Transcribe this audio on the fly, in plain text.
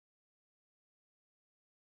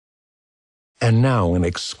And now an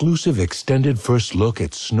exclusive extended first look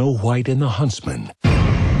at Snow White and the Huntsman.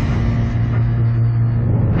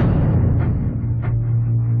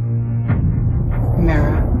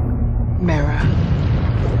 Mirror, mirror,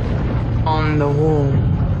 on the wall,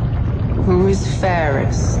 who is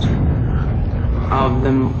fairest of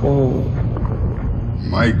them all?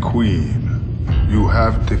 My queen, you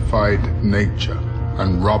have defied nature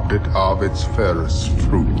and robbed it of its fairest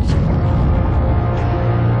fruit.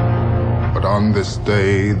 But on this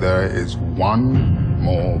day, there is one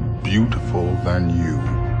more beautiful than you.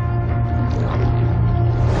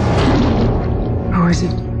 Who is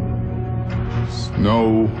it?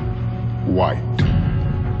 Snow White.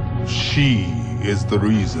 She is the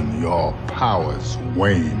reason your powers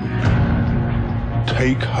wane.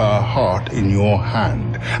 Take her heart in your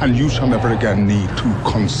hand, and you shall never again need to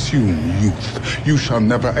consume youth. You shall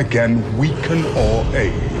never again weaken or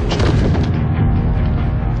age.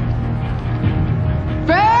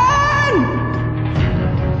 Ben!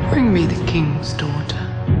 Bring me the king's daughter.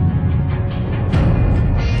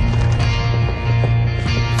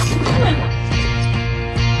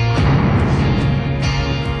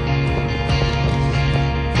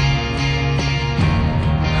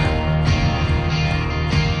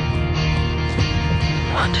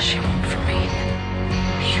 What does she want from me?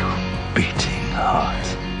 Your beating heart.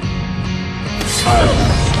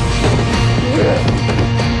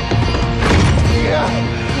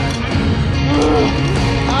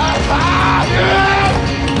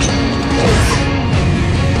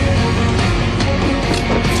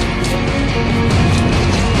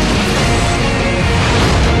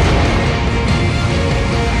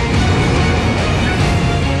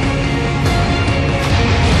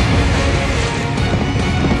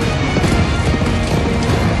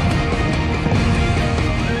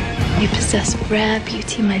 You possess rare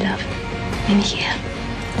beauty, my love. In here,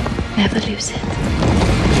 never lose it.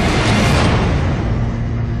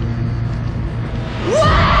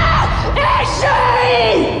 Where is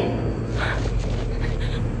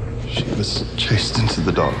she? She was chased into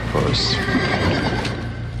the dark forest,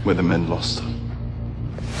 where the men lost her.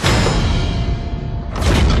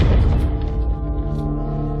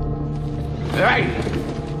 Hey!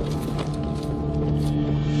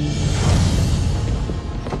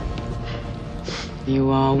 You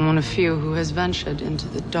are one of few who has ventured into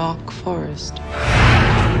the dark forest.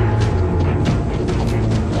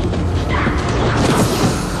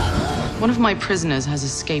 One of my prisoners has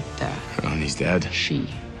escaped there. Oh, and he's dead. She.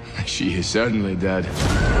 She is certainly dead.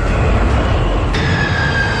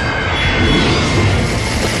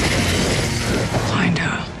 Find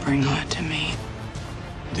her. Bring her to me.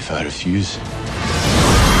 If I refuse,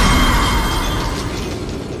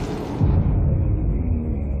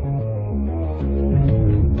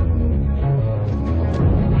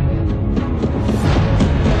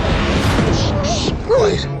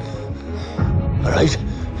 Right. All right.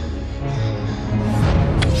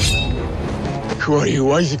 Who are you?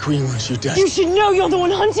 Why is the queen wants you dead? You should know you're the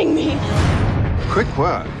one hunting me. Quick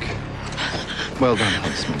work. Well done,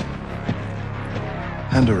 Huntsman.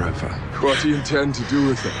 Hand her over. what do you intend to do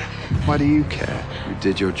with her? Why do you care? You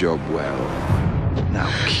did your job well. Now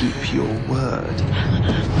keep your word.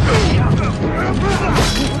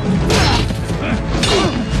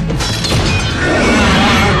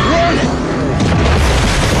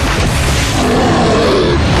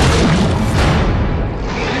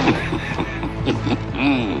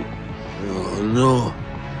 Oh, no.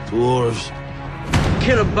 Dwarves.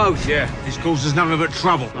 Kill them both, yeah. This causes nothing but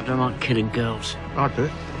trouble. I don't like killing girls. I do.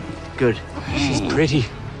 Good. She's pretty.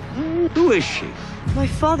 Who is she? My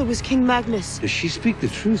father was King Magnus. Does she speak the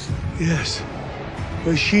truth? Yes.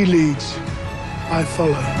 Where she leads, I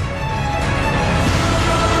follow.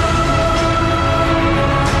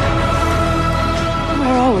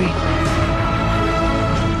 Where are we?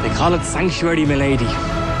 They call it Sanctuary, milady.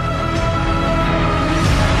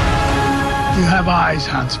 You have eyes,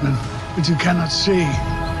 Huntsman, but you cannot see.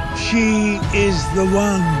 She is the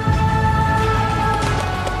one.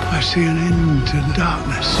 I see an end to the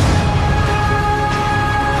darkness.